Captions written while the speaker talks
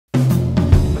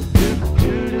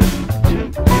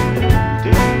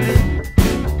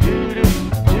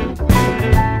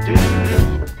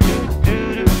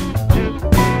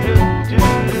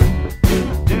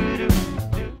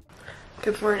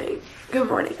Good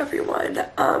morning, everyone.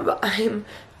 I'm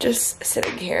just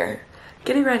sitting here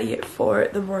getting ready for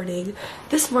the morning.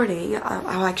 This morning,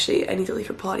 I need to leave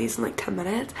for Pilates in like 10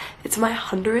 minutes. It's my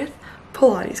 100th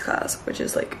Pilates class, which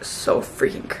is like so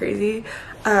freaking crazy.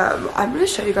 I'm gonna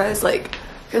show you guys, like,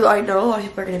 because I know a lot of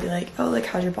people are gonna be like, oh, like,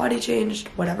 how's your body changed,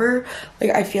 whatever. Like,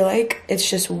 I feel like it's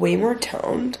just way more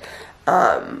toned.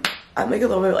 I'm like a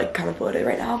little bit like kind of bloated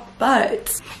right now,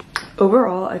 but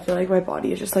overall I feel like my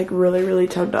body is just like really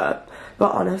toned up.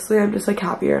 But honestly, I'm just like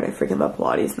happier, and I freaking love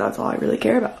Pilates, and that's all I really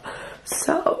care about.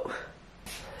 So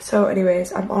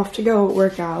anyways, I'm off to go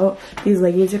work out. These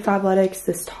leggings are Fabletics.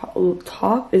 This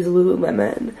top is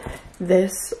Lululemon.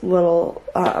 This little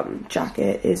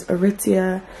jacket is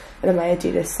Aritzia. And then my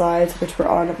Adidas slides, which were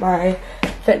on my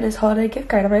fitness holiday gift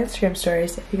card on my Instagram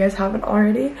stories. If you guys haven't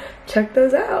already, check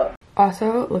those out.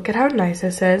 Also, look at how nice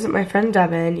this is. My friend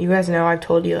Devin, you guys know I've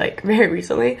told you like very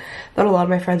recently that a lot of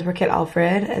my friends work at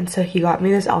Alfred, and so he got me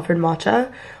this Alfred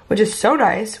matcha, which is so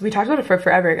nice. We talked about it for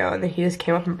forever ago, and then he just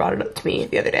came up and brought it up to me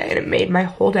the other day, and it made my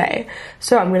whole day.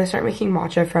 So I'm gonna start making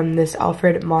matcha from this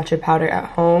Alfred matcha powder at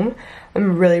home.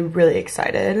 I'm really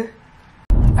excited.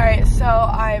 Alright, so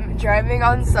I'm driving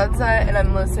on Sunset and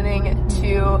I'm listening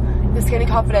to the Skinny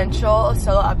Confidential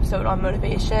solo episode on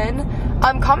motivation.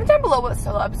 Comment down below what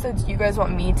solo episodes you guys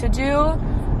want me to do.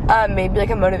 Maybe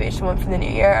like a motivation one for the new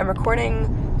year. I'm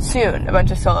recording soon a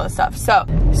bunch of solo stuff.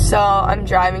 So I'm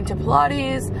driving to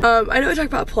Pilates. I know I talk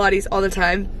about Pilates all the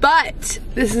time, but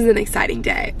this is an exciting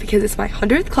day because it's my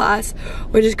 100th class,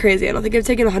 which is crazy. I don't think I've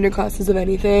taken 100 classes of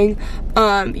anything.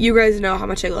 You guys know how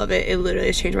much I love it. It literally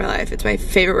has changed my life. It's my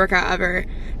favorite workout ever.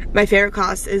 My favorite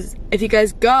class is, if you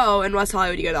guys go in West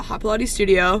Hollywood, you go to Hot Pilates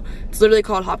Studio. It's literally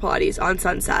called Hot Pilates on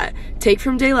Sunset. Take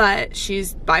from Daylette.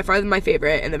 She's by far my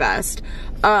favorite and the best.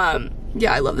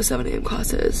 Yeah, I love the 7 a.m.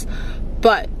 classes.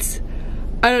 But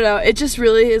I don't know, it just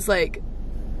really is like,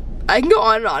 I can go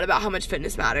on and on about how much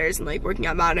fitness matters and like working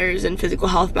out matters and physical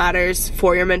health matters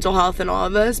for your mental health and all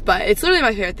of this, but it's literally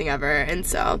my favorite thing ever. And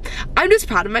so I'm just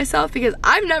proud of myself because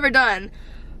I don't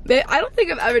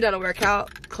think I've ever done a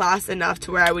workout class enough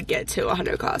to where I would get to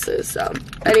 100 classes. So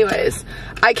anyways,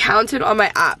 I counted on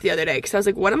my app the other day because I was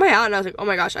like, what am I at? And I was like, oh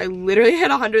my gosh, I literally hit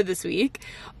 100 this week.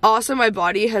 Also, my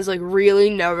body has like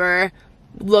really never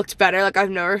looked better. Like, I've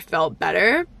never felt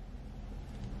better.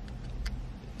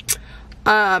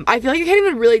 I feel like I can't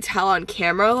even really tell on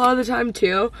camera a lot of the time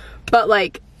too, but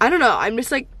like, I don't know, I'm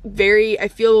just like I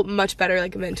feel much better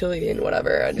like mentally and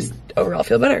whatever. I just overall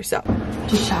feel better. So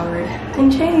just showered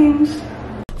and changed.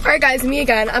 Alright guys, me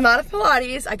again. I'm out of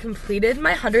Pilates. I completed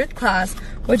my 100th class,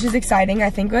 which is exciting.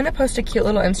 I think I'm gonna post a cute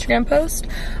little Instagram post.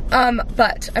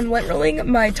 But I'm lint rolling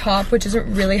my top, which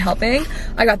isn't really helping.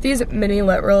 I got these mini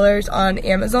lint rollers on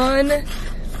Amazon.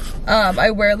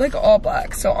 I wear like all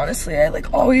black, so honestly I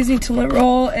like always need to lint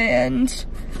roll, and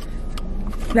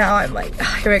now I'm like,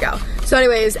 here we go. So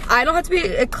anyways, I don't have to be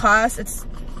at class. It's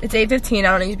 8:15. I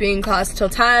don't need to be in class till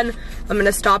 10. I'm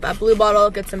gonna stop at Blue Bottle,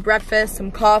 get some breakfast,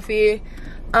 some coffee,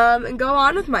 and go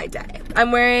on with my day.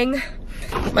 I'm wearing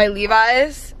my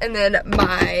Levi's and then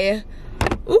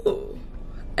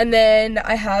and then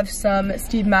I have some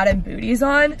Steve Madden booties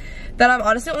on that I'm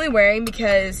honestly only wearing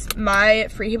because my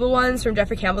Free People ones from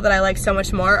Jeffrey Campbell that I like so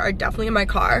much more are definitely in my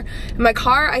car. And my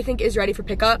car, I think, is ready for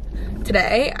pickup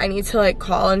today. I need to like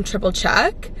call and triple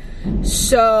check.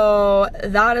 So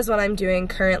that is what I'm doing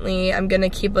currently. I'm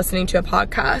gonna keep listening to a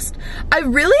podcast. I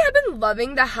really have been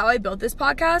loving the How I Built This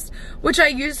podcast, which I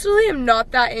usually am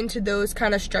not that into those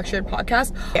kind of structured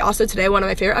podcasts. Also today, one of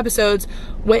my favorite episodes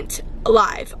went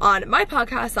live on my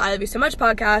podcast, the I Love You So Much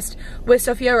podcast, with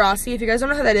Sophia Rossi. If you guys don't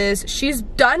know who that is, she's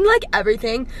done like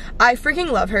everything. I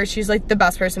freaking love her. She's like the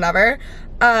best person ever.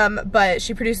 But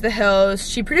she produced The Hills.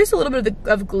 She produced a little bit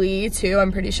of Glee too,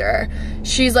 I'm pretty sure.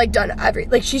 She's like done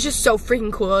like, she's just so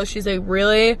freaking cool. She's like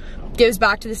really gives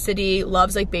back to the city,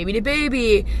 loves like Baby to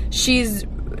Baby. She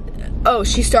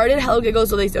started Hello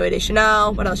Giggles with like Zoe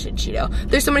Deschanel. What else did she do?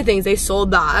 There's so many things. They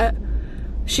sold that.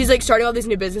 She's like starting all these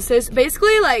new businesses.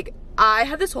 Basically, like, I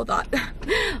had this whole thought.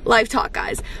 Life talk,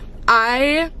 guys.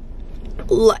 I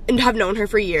have known her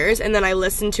for years, and then I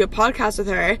listened to a podcast with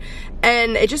her,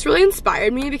 and it just really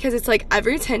inspired me because it's like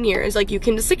every 10 years, like, you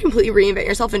can just like completely reinvent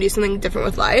yourself and do something different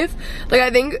with life. Like, I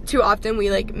think too often we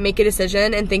like make a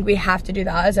decision and think we have to do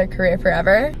that as our career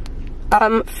forever.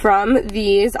 From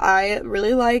these, I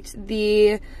really liked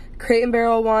the Crate and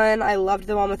Barrel one. I loved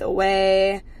the one with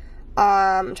Away.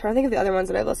 I'm trying to think of the other ones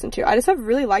that I've listened to. I just have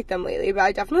really liked them lately, but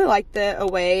I definitely like the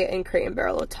Away and Crate and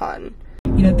Barrel a ton.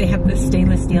 You know, they have the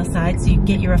stainless steel side, so you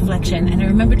get your reflection. And I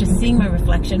remember just seeing my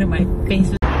reflection, and my face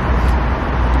was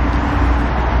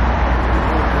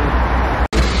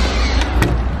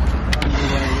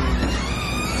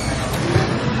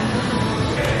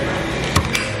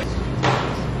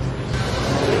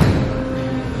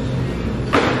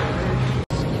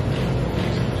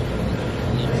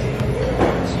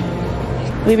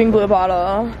Leaving Blue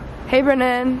Bottle. Hey,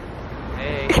 Brennan.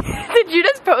 Hey. Did you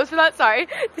just pose for that? Sorry.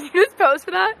 Did you just pose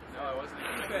for that? No, I wasn't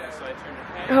in the fit, so I turned it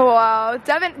head. Oh, wow.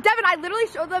 Devin, I literally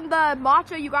showed them the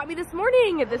matcha you got me this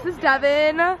morning. This is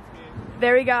Devin.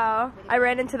 There we go. I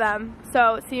ran into them.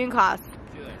 So, see you in class.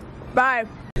 See you later. Bye.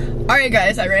 Alright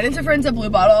guys, I ran into friends at Blue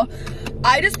Bottle.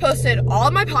 I just posted all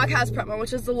of my podcast promo,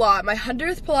 which is a lot. My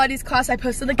 100th Pilates class, I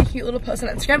posted like a cute little post on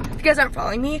Instagram. If you guys aren't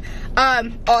following me.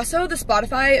 Also, the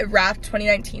Spotify Wrapped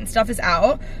 2019 stuff is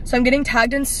out. So I'm getting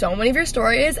tagged in so many of your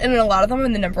stories, and a lot of them are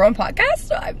in the #1 podcast,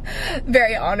 so I'm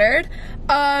very honored.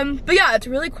 But yeah, it's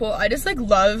really cool. I just like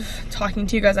love talking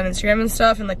to you guys on Instagram and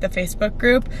stuff, and like the Facebook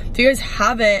group. If you guys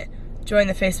haven't joined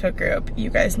the Facebook group, you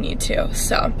guys need to.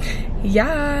 So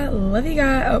yeah, love you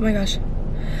guys. Oh my gosh.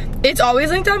 It's always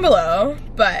linked down below,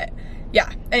 but yeah.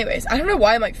 Anyways, I don't know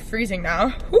why I'm like freezing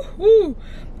now. Woo-hoo.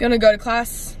 Gonna go to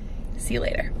class. See you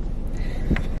later.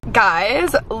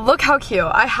 Guys, look how cute.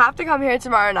 I have to come here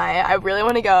tomorrow night. I really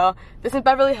want to go. This is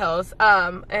Beverly Hills,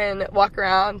 and walk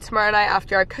around tomorrow night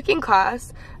after our cooking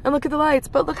class and look at the lights.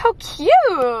 But look how cute.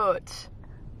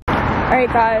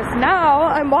 Alright guys, now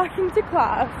I'm walking to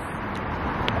class.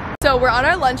 So we're on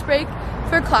our lunch break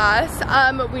for class.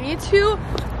 We need to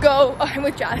go. Oh, I'm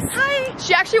with Jess. Hi.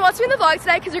 She actually wants to be in the vlog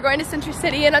today because we're going to Century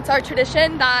City, and it's our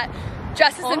tradition that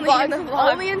Jess is in vlogs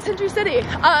only in Century City.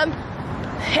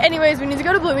 Anyways, we need to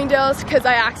go to Bloomingdale's because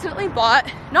I accidentally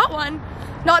bought not 1,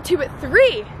 not 2, but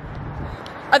 3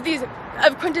 of these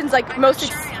of Quentin's like most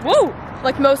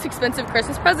expensive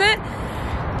Christmas present.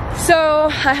 So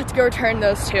I have to go return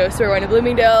those 2. So we're going to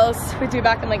Bloomingdale's. We'll be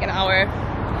back in like an hour.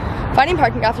 Finding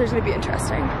parking after is gonna be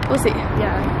interesting. We'll see.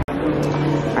 Yeah.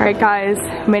 All right, guys,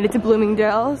 made it to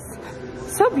Bloomingdale's.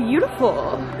 So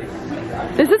beautiful.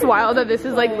 This is wild that this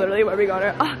is like literally where we go on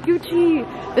our, Gucci.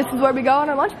 This is where we go on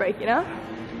our lunch break, you know?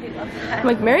 I'm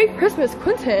like, Merry Christmas,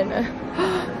 Quentin.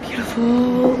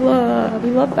 Beautiful. We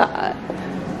love that.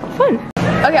 Fun.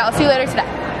 Okay, I'll see you later today.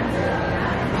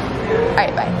 All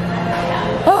right, bye.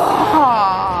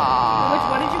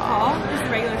 What did you call? Just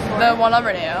regular store? The one on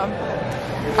Rodeo.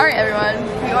 All right, everyone,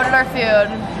 we ordered our food.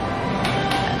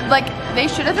 Like, they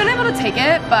should have been able to take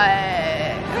it, but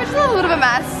it was just a little bit of a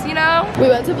mess, you know? We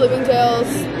went to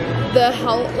Bloomingdale's.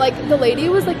 The lady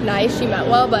was like nice, she meant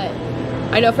well, but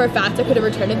I know for a fact I could have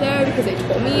returned it there because they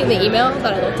told me in the email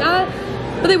that I looked at,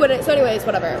 but they wouldn't. So anyways,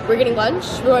 whatever. We're getting lunch,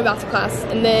 we're going back to class,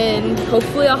 and then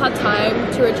hopefully I'll have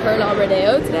time to return on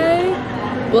Rodeo today.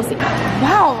 We'll see.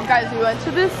 Wow, guys, we went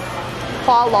to this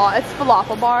it's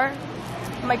falafel bar.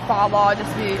 Like Fala,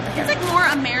 just be. It's like more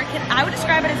American. I would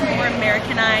describe it as more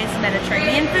Americanized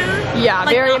Mediterranean food. Yeah,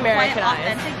 like very not Americanized. Quite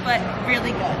authentic, but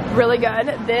really good. Really good.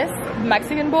 This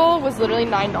Mexican bowl was literally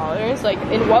 $9. Like,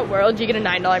 in what world do you get a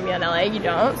 $9 meal in LA? You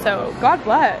don't. So, God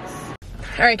bless.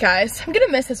 All right, guys. I'm gonna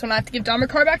miss this one. I have to give Dom her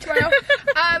car back tomorrow.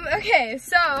 Okay,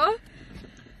 so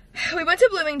we went to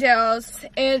Bloomingdale's,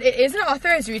 and it is an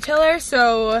authorized retailer.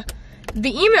 So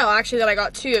the email actually that I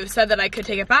got too said that I could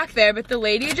take it back there, but the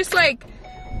lady just like.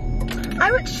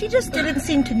 She just didn't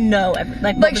seem to know.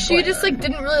 Like she just like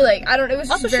didn't really like. I don't know. It was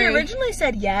just also she originally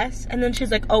said yes, and then she's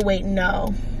like, oh wait,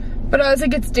 no. But I was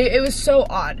like, it was so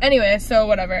odd. Anyway, so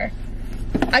whatever.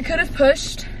 I could have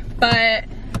pushed, but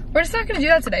we're just not gonna do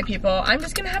that today, people. I'm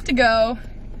just gonna have to go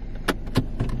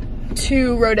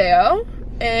to Rodeo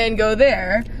and go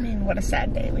there. I mean, what a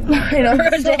sad day. I know.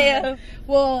 Rodeo.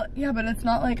 Well, yeah, but it's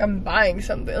not like I'm buying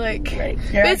something. Like, right.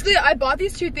 Basically, I bought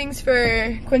these 2 things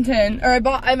for Quentin, or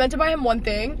I meant to buy him 1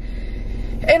 thing.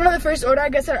 And on the first order, I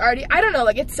guess I don't know,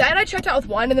 like it said I checked out with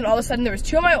 1, and then all of a sudden there was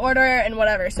 2 on my order and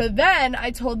whatever. So then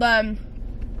I told them,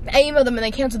 I emailed them and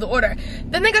they canceled the order.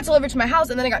 Then they got delivered to my house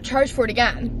and then I got charged for it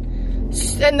again.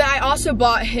 And then I also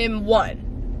bought him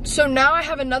 1. So now I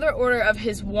have another order of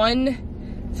his 1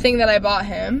 thing that I bought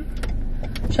him.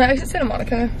 Should I exit Santa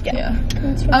Monica? Yeah.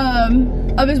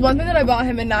 Of his 1 thing that I bought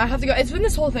him, and now I have to go. It's been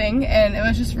this whole thing, and it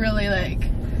was just really like,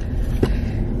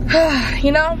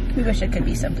 you know? We wish it could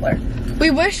be simpler.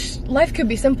 We wish life could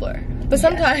be simpler, but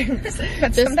sometimes,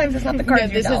 sometimes it's not the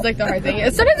cards you're dealt. This is like the hard thing.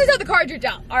 Sometimes it's not the cards you're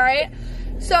dealt. All right.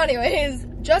 So, anyways,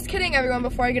 just kidding, everyone.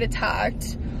 Before I get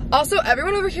attacked. Also,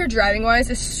 everyone over here driving wise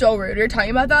is so rude. We were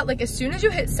talking about that. Like as soon as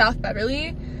you hit South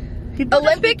Beverly.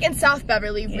 Olympic and South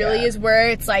Beverly really is where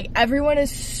it's like everyone is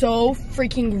so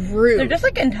freaking rude. They're just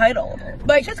like entitled.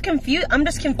 Like just confused. I'm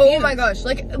just confused. Oh my gosh,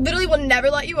 like literally will never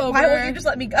let you over. Why won't you just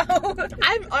let me go?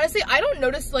 I'm honestly, I don't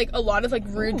notice like a lot of like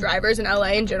rude drivers in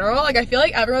LA in general. Like I feel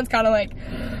like everyone's kind of like,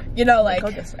 you know, like go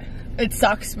this way. It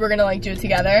sucks. We're gonna like do it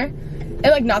together, and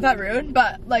like not that rude,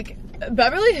 but like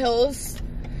Beverly Hills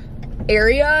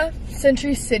area,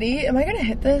 Century City. Am I gonna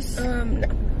hit this? No.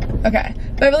 Okay,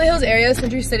 Beverly Hills area,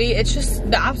 Century City, it's just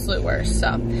the absolute worst. So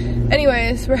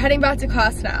anyways, we're heading back to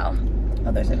class now.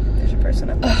 Oh, there's a person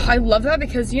up there. I love that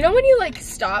because you know when you like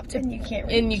stop to And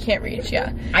you can't reach.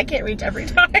 Yeah. I can't reach every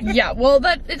time. Yeah, well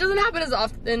it doesn't happen as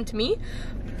often to me.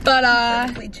 But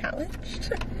Perfectly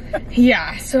challenged.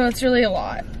 yeah, so it's really a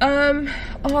lot.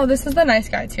 Oh, this is the nice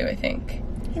guy too, I think.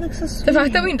 He looks so sweet. The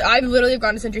fact that I've literally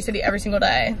gone to Century City every single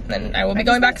day, and I will be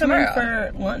going back tomorrow.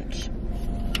 For lunch.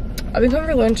 I've been going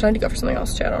for lunch. I need to go for something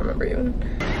else too. I don't remember even.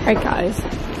 All right, guys.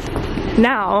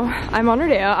 Now I'm on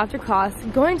Rodeo after class,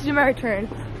 going to do my return.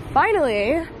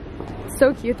 Finally,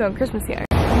 so cute though, Christmas here.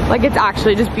 Like it's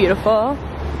actually just beautiful.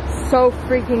 So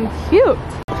freaking cute.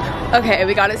 Okay,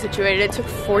 we got it situated. It took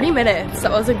 40 minutes.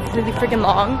 That was like really freaking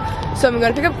long. So I'm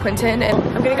gonna pick up Quentin and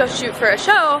I'm gonna go shoot for a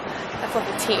show at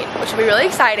 4:15, which will be really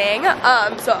exciting.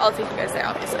 So I'll take you guys there,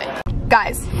 obviously.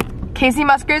 Guys, Casey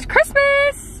Musgrave's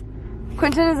Christmas.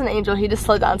 Quentin is an angel. He just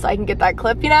slowed down so I can get that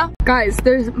clip, you know? Guys,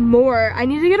 there's more. I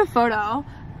need to get a photo.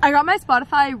 I got my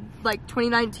Spotify like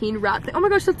 2019 wrap thing. Oh my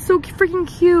gosh, that's so freaking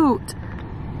cute.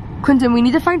 Quentin, we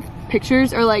need to find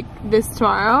pictures or like this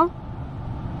tomorrow.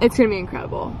 It's gonna be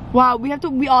incredible. Wow,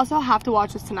 we also have to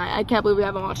watch this tonight. I can't believe we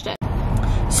haven't watched it.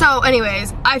 So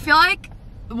anyways, I feel like,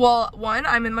 well, one,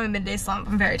 I'm in my midday slump.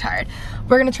 I'm very tired.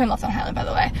 We're gonna turn left on Highland, by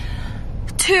the way.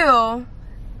 Two,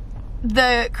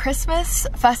 the Christmas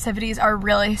festivities are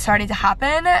really starting to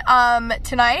happen.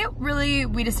 Tonight, really,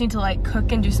 we just need to like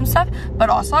cook and do some stuff,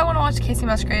 but also I wanna watch Casey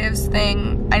Musgrave's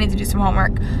thing. I need to do some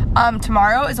homework.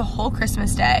 Tomorrow is a whole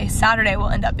Christmas day. Saturday will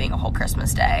end up being a whole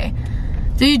Christmas day.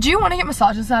 Did you want to get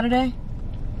massages Saturday?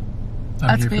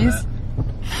 I'm here for that.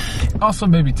 Also,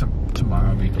 maybe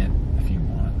tomorrow weekend if you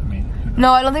want. I mean,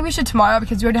 no, I don't think we should tomorrow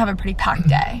because we already have a pretty packed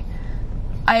day.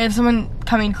 I have someone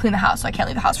coming to clean the house, so I can't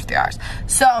leave the house for 3 hours.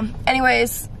 So,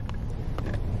 anyways,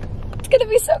 it's gonna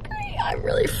be so great. I'm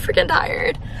really freaking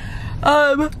tired.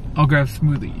 I'll grab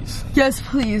smoothies. Yes,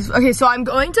 please. Okay, so I'm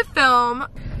going to film,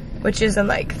 which is in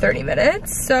like 30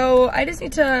 minutes. So I just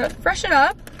need to freshen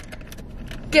up,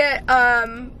 get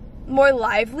more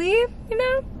lively, you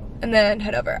know, and then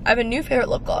head over. I have a new favorite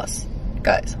lip gloss.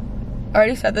 Guys, I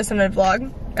already said this in a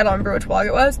vlog. I don't remember which vlog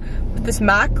it was, but this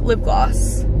MAC lip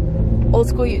gloss, old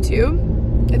school YouTube.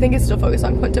 I think it's still focused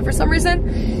on Quinta for some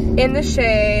reason. In the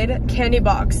shade Candy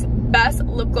Box. Best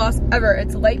lip gloss ever.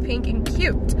 It's light pink and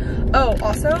cute. Oh,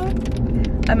 also,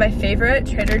 I have my favorite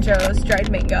Trader Joe's dried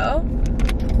mango.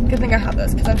 Good thing I have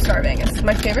this because I'm starving. It's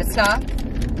my favorite snack.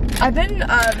 I've been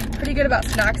pretty good about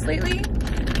snacks lately.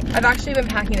 I've actually been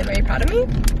packing them. Are you proud of me?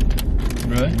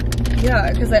 Really?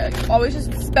 Yeah, because I always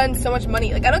just spend so much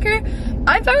money. Like, I don't care.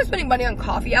 I'm fine with spending money on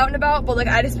coffee out and about, but like,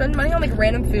 I just spend money on like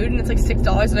random food and it's like $6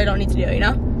 that I don't need to do, you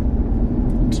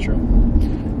know? It's true.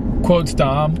 Quotes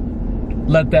Dom,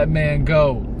 let that man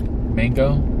go.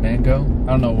 Mango? I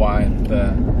don't know why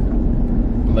the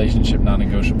relationship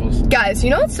non-negotiables. Guys, you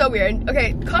know what's so weird?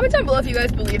 Okay, comment down below if you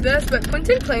guys believe this, but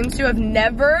Quentin claims to have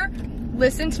never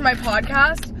listened to my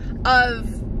podcast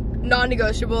of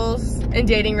non-negotiables and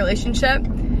dating relationship,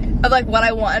 of like what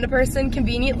I want in a person.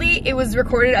 Conveniently, it was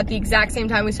recorded at the exact same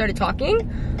time we started talking,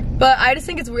 but I just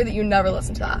think it's weird that you never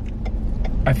listened to that.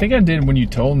 I think I did when you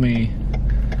told me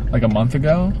like a month and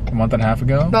a half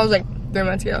ago. That was like 3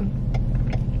 months ago.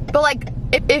 But like,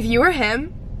 if you were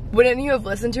him, wouldn't you have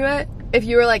listened to it? If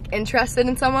you were like interested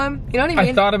in someone, you know what I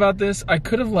mean? I thought about this. I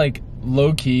could have like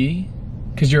low-key,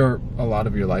 because a lot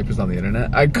of your life is on the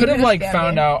internet, I could have like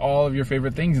found out all of your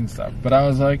favorite things and stuff, but I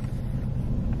was like,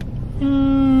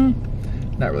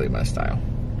 not really my style.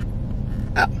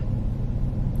 Oh,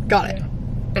 got it.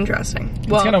 Interesting.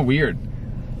 Well, it's kind of weird.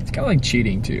 It's kind of like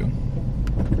cheating too.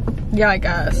 Yeah, I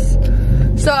guess.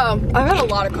 So, I've had a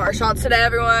lot of car shots today,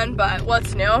 everyone, but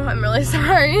what's new? I'm really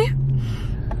sorry.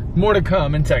 More to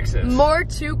come in Texas. More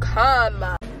to come.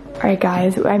 All right,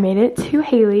 guys, I made it to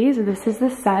Haley's. This is the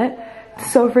set.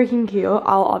 It's so freaking cute.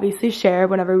 I'll obviously share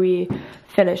whenever we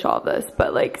finish all this,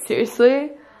 but like,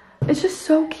 seriously, it's just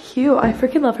so cute. I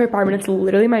freaking love her apartment. It's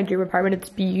literally my dream apartment. It's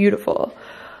beautiful.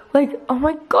 Like, oh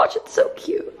my gosh, it's so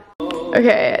cute.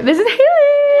 Okay, this is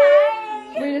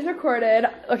Haley. We just recorded.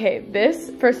 Okay,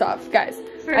 this, first off, guys,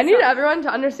 I need everyone to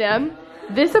understand,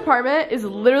 this apartment is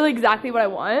literally exactly what I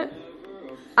want.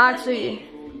 Actually,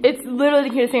 it's literally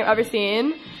the cutest thing I've ever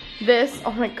seen. This,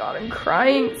 oh my god, I'm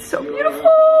crying. It's so beautiful.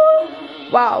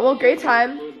 Wow, well, great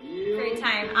time. Great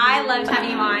time. I loved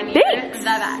having you on. Thanks. You're the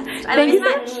best. Thank you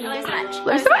so much. much. I love you so much.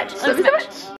 Love you so much. Love you so much.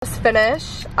 Just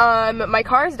finished. My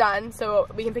car's done, so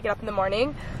we can pick it up in the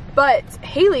morning. But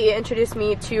Haley introduced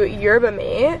me to yerba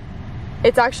mate.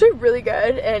 It's actually really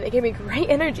good, and it gave me great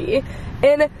energy.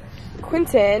 And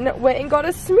Quentin went and got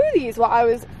us smoothies while I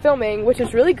was filming, which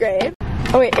was really great.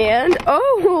 Oh wait, and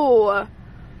oh,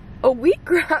 a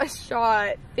wheatgrass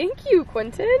shot. Thank you,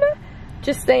 Quentin.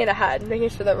 Just staying ahead, making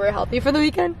sure that we're healthy for the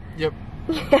weekend. Yep.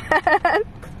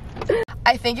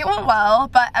 I think it went well,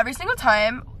 but every single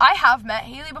time, I have met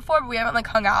Haley before, but we haven't like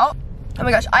hung out. Oh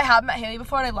my gosh, I have met Haley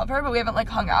before and I love her, but we haven't like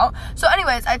hung out. So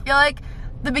anyways, I feel like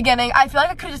the beginning, I feel like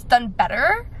I could have just done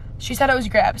better. She said it was a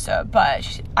great episode,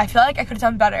 but I feel like I could have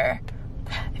done better.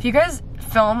 If you guys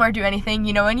film or do anything,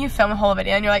 you know when you film a whole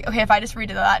video and you're like, okay, if I just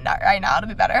redo that right now, it'll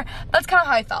be better. That's kind of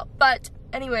how I felt. But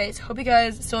anyways, hope you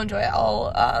guys still enjoy it.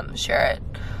 I'll share it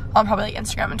on probably like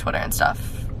Instagram and Twitter and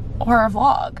stuff, or a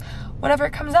vlog, whenever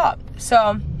it comes out. So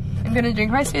I'm gonna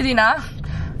drink my smoothie now.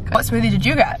 What smoothie did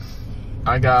you get?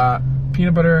 I got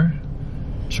peanut butter,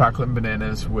 chocolate and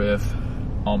bananas with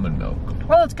almond milk.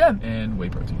 Well, that's good. And whey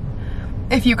protein.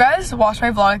 If you guys watched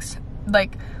my vlogs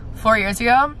like 4 years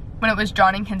ago, when it was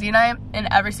John and Kenzie and I, and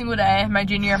every single day, my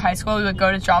junior year of high school, we would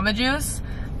go to Jamba Juice,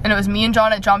 and it was me and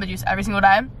John at Jamba Juice every single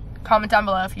day. Comment down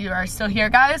below if you are still here,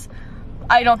 guys.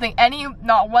 I don't think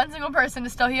not one single person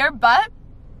is still here, but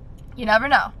you never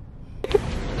know.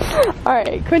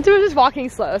 Alright, Quentin was just walking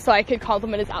slow, so I could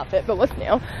compliment his outfit, but what's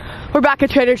new? We're back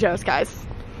at Trader Joe's, guys.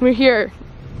 We're here,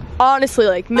 honestly,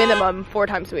 like minimum 4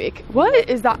 times a week. What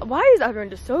is that? Why is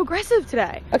everyone just so aggressive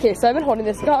today? Okay, so I've been holding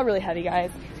this. It got really heavy,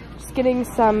 guys. Just getting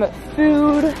some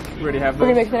food. We already have those. We're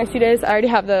gonna make the next few days. I already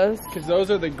have those. Because those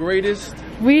are the greatest.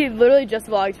 We literally just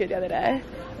vlogged here the other day.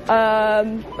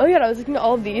 Oh yeah, I was looking at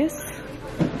all of these.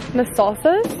 And the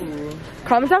salsas. Ooh.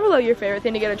 Comment down below your favorite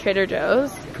thing to get at Trader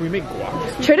Joe's. Can we make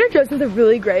guac? Trader Joe's has a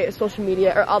really great social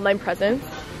media or online presence.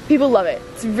 People love it.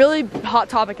 It's a really hot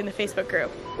topic in the Facebook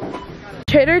group.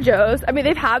 Trader Joe's, I mean,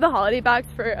 they've had the holiday bags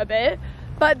for a bit,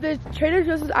 but the Trader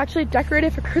Joe's was actually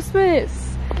decorated for Christmas.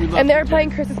 And they're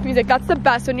playing Christmas music. That's the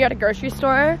best when you're at a grocery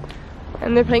store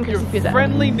and they're playing Christmas music.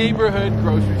 Friendly neighborhood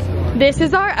grocery store. This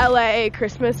is our LA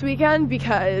Christmas weekend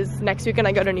because next weekend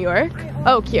I go to New York.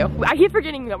 Oh, cute. I keep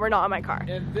forgetting that we're not in my car.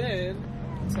 And then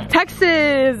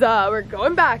Texas, we're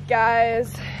going back,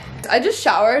 guys. I just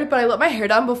showered, but I let my hair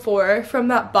down before from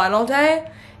that bun all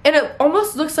day. And it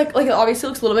almost looks like it obviously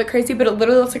looks a little bit crazy, but it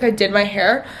literally looks like I did my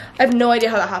hair. I have no idea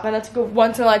how that happened. That's like a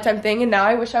once in a lifetime thing. And now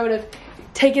I wish I would have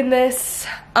taken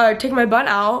my bun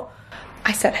out.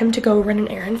 I sent him to go run an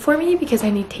errand for me because I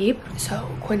need tape. So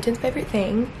Quentin's favorite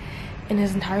thing in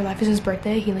his entire life is his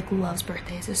birthday. He like loves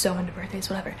birthdays, is so into birthdays,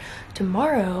 whatever.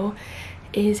 Tomorrow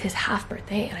is his half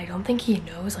birthday and I don't think he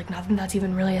knows, like not that that's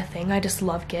even really a thing. I just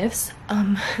love gifts.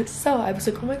 So I was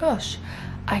like, oh my gosh,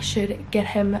 I should get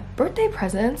him birthday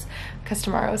presents because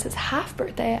tomorrow is his half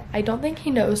birthday. I don't think he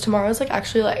knows. Tomorrow's like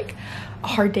actually like a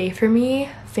hard day for me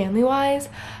family wise,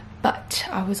 but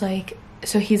I was like,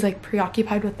 so he's like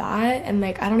preoccupied with that and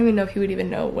like I don't even know if he would even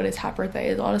know what his half birthday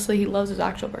is. Honestly, he loves his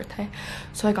actual birthday.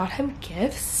 So I got him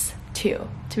gifts too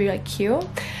to be like cute,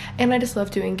 and I just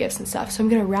love doing gifts and stuff, so I'm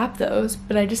gonna wrap those.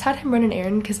 But I just had him run an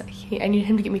errand because I needed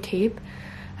him to get me tape.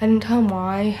 I didn't tell him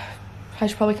why. I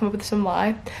should probably come up with some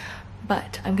lie,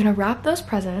 but I'm gonna wrap those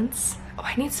presents. Oh,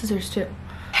 I need scissors too.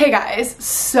 Hey guys,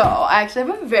 so I actually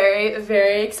have a very,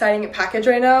 very exciting package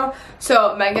right now.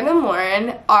 So Megan and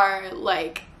Lauren are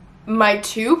like my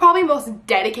 2 probably most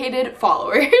dedicated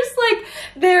followers. Like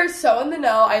they're so in the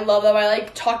know. I love them. I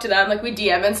like talk to them, like we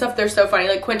DM and stuff. They're so funny.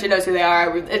 Like Quentin knows who they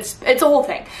are. It's a whole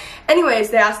thing. Anyways,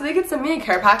 they asked if they could send me a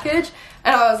care package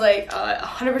and I was like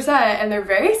 100%, and they're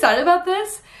very excited about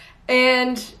this.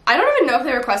 And I don't even know if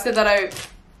they requested that I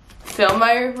film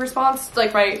my response,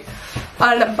 like my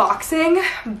unboxing,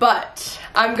 but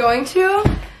I'm going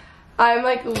to. I'm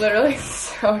like literally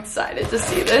so excited to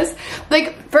see this.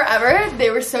 Like forever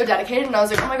they were so dedicated and I was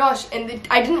like, oh my gosh, and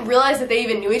I didn't realize that they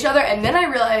even knew each other, and then I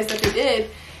realized that they did,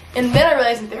 and then I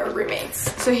realized that they were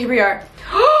roommates. So here we are.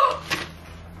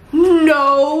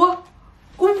 No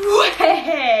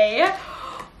way.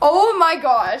 Oh my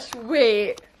gosh,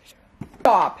 wait.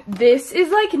 Stop. This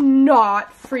is like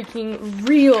not freaking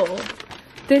real.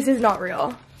 This is not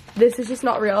real. This is just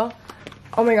not real.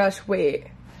 Oh my gosh, wait.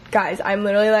 Guys, I'm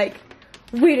literally like,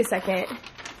 wait a second.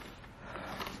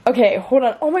 Okay, hold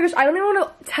on. Oh my gosh, I don't even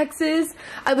want to, Texas.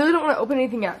 I literally don't want to open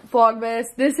anything yet.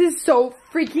 Vlogmas, this is so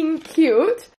freaking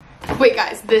cute. Wait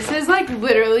guys, this is like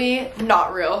literally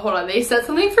not real. Hold on, they said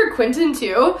something for Quentin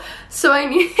too, so I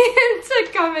need him to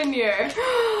come in here.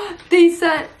 They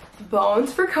sent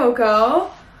bones for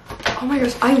Coco. Oh my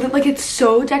gosh, like it's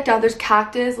so decked out. There's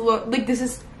cactus, look, like this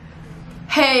is,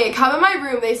 hey, come in my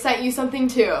room, they sent you something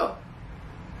too.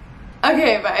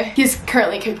 Okay, bye. He's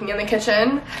currently cooking in the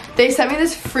kitchen. They sent me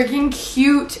this freaking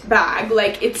cute bag.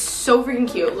 Like, it's so freaking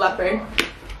cute. Leopard.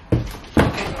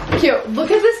 Cute. Look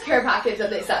at this care package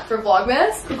that they sent for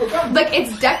Vlogmas. Like,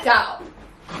 it's decked out.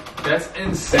 That's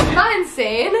insane. Isn't that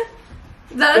insane?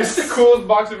 That's It's the coolest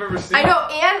box I've ever seen. I know,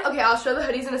 and okay, I'll show the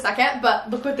hoodies in a second, but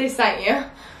look what they sent you.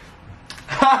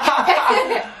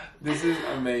 This is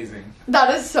amazing.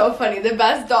 That is so funny. The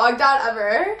best dog dad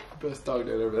ever. Best dog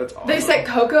dad ever. That's awesome. They sent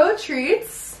Coco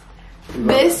treats,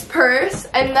 this purse,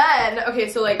 and then, okay,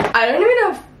 so like, I don't even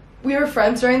know if we were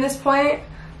friends during this point,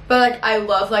 but like, I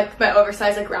love like my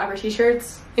oversized like rapper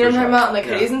t-shirts, you know what I'm talking about, and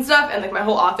like hoodies and stuff, and like my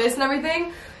whole office and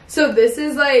everything. So this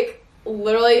is like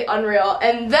literally unreal.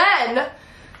 And then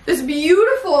this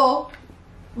beautiful,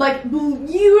 like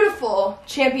beautiful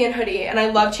Champion hoodie, and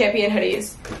I love Champion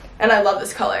hoodies, and I love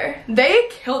this color. They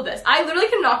killed this. I literally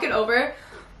can knock it over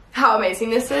how amazing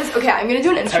this is. Okay, I'm gonna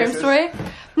do an Instagram story.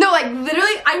 No, like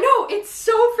literally, I know, it's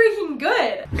so freaking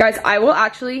good. Guys, I will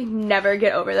actually never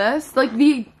get over this. Like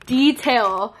the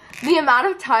detail, the amount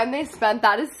of time they spent,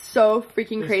 that is so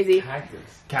freaking crazy.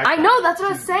 I know, that's what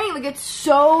I was saying. Like, it's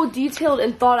so detailed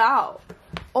and thought out.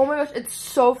 Oh my gosh, it's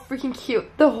so freaking cute.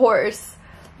 The horse.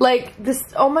 Like, this,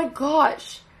 oh my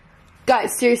gosh.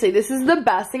 Guys, seriously, this is the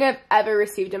best thing I've ever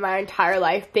received in my entire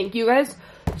life. Thank you guys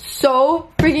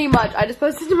so freaking much. I just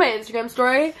posted to my Instagram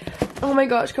story. Oh my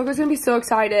gosh, Coco's gonna be so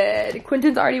excited.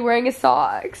 Quentin's already wearing his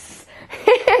socks.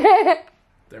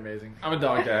 They're amazing. I'm a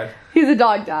dog dad. He's a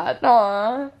dog dad.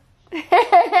 Aww.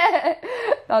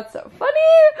 That's so funny.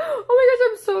 Oh my gosh,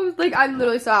 I'm so, like, I'm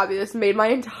literally so happy. This made my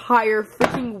entire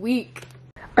freaking week.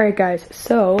 Alright guys,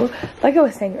 so like I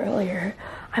was saying earlier,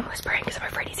 I'm whispering because I'm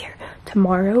afraid he's here.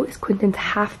 Tomorrow is Quentin's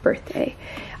half birthday.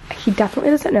 He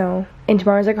definitely doesn't know, and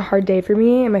tomorrow's like a hard day for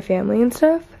me and my family and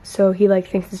stuff, so he like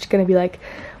thinks it's gonna be like,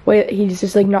 wait, he's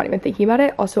just like not even thinking about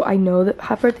it. Also, I know that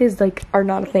half birthdays like are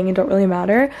not a thing and don't really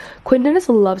matter. Quentin just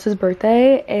loves his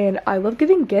birthday, and I love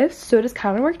giving gifts, so it just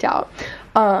kind of worked out.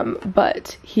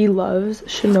 But he loves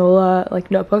Shinola like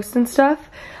notebooks and stuff.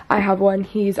 I have one.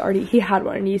 He had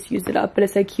one and he's used it up, but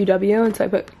it's like QW, and so I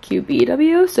put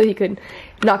QBW so he could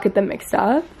not get them mixed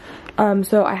up.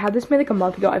 So I had this made like a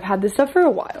month ago. I've had this stuff for a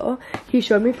while. He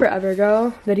showed me forever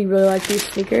ago that he really liked these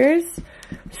sneakers,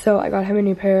 so I got him a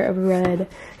new pair of red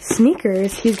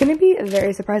sneakers. He's gonna be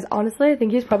very surprised. Honestly, I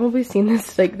think he's probably seen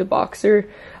this, like the boxer.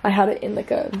 I had it in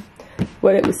like a,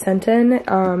 what it was sent in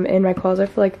my closet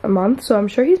for like a month, so I'm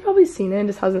sure he's probably seen it and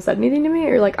just hasn't said anything to me,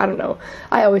 or like, I don't know.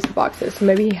 I always have boxes, so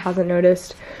maybe he hasn't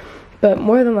noticed, but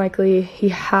more than likely he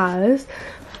has.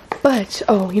 But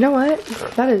oh, you know what,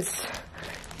 that is,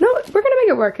 no, we're gonna make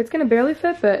it work. It's gonna barely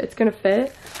fit, but it's gonna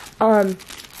fit.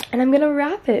 And I'm gonna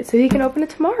wrap it so he can open it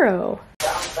tomorrow.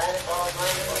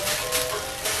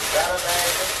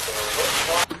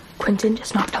 Quentin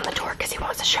just knocked on the door because he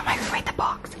wants to show my roommate the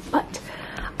box, but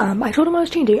I told him I was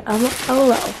changing. I'm like,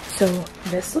 LOL. So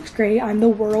this looks great. I'm the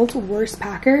world's worst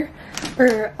packer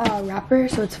or wrapper,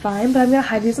 so it's fine, but I'm gonna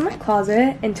hide these in my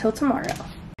closet until tomorrow.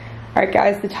 All right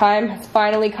guys, the time has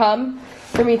finally come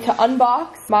for me to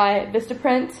unbox my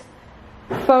Vistaprint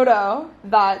photo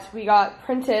that we got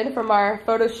printed from our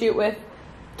photo shoot with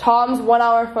Tom's 1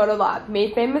 Hour Photo Lab,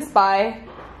 made famous by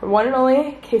the one and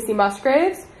only Casey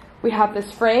Musgraves. We have this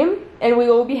frame, and we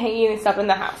will be hanging this up in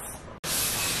the house.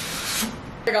 Oh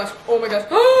my gosh, oh my gosh.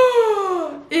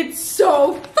 Oh, it's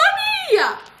so funny!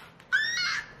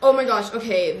 Oh my gosh,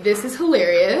 okay, this is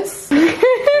hilarious. Oh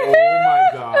my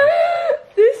god.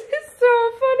 This is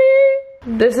so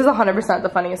funny. This is 100% the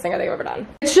funniest thing I think I've ever done.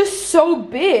 It's just so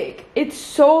big. It's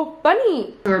so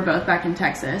funny. We're both back in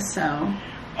Texas, so.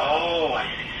 Oh,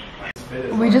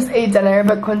 We just ate dinner,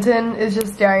 but Quentin is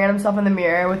just staring at himself in the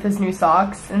mirror with his new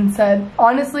socks and said,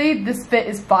 honestly, this fit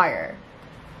is fire.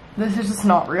 This is just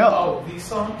not real. Oh, these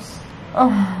socks?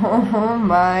 Oh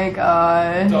my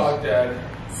god. Dog dad.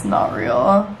 It's not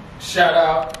real. Shout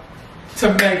out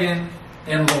to Megan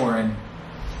and Lauren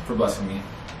for blessing me.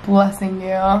 Blessing you.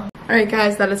 Alright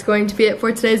guys, that is going to be it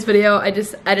for today's video. I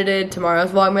just edited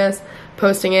tomorrow's vlogmas,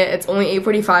 posting it. It's only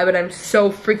 8:45 and I'm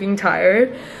so freaking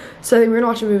tired. So I think we're gonna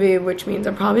watch a movie, which means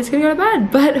I'm probably just gonna go to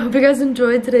bed. But I hope you guys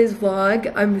enjoyed today's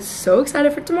vlog. I'm so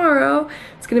excited for tomorrow.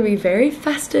 It's gonna be very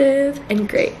festive and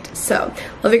great. So,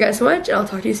 love you guys so much, and I'll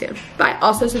talk to you soon. Bye.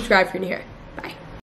 Also, subscribe if you're new here.